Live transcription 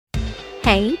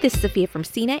Hey, this is Sophia from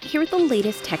CNET here with the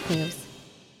latest tech news.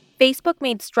 Facebook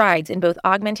made strides in both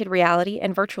augmented reality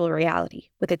and virtual reality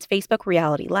with its Facebook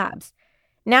Reality Labs.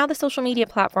 Now the social media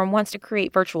platform wants to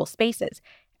create virtual spaces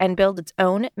and build its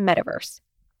own metaverse.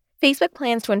 Facebook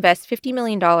plans to invest $50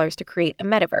 million to create a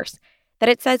metaverse that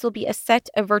it says will be a set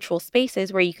of virtual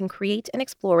spaces where you can create and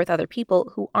explore with other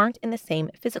people who aren't in the same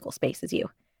physical space as you.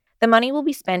 The money will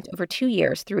be spent over 2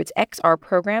 years through its XR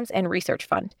programs and research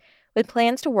fund, with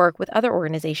plans to work with other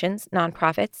organizations,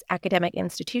 nonprofits, academic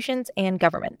institutions, and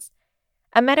governments.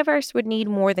 A metaverse would need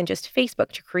more than just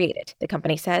Facebook to create it, the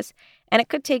company says, and it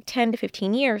could take 10 to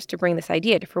 15 years to bring this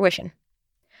idea to fruition.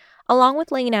 Along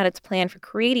with laying out its plan for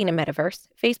creating a metaverse,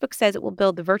 Facebook says it will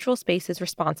build the virtual spaces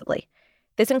responsibly.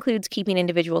 This includes keeping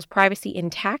individuals' privacy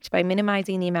intact by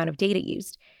minimizing the amount of data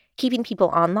used, keeping people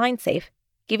online safe,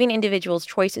 giving individuals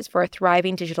choices for a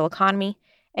thriving digital economy,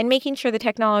 and making sure the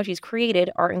technologies created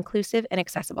are inclusive and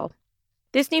accessible.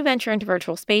 This new venture into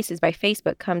virtual spaces by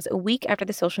Facebook comes a week after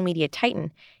the social media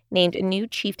titan named a new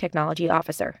chief technology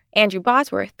officer. Andrew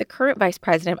Bosworth, the current vice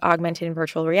president of augmented and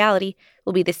virtual reality,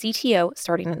 will be the CTO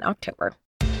starting in October.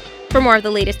 For more of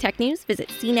the latest tech news, visit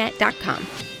cnet.com.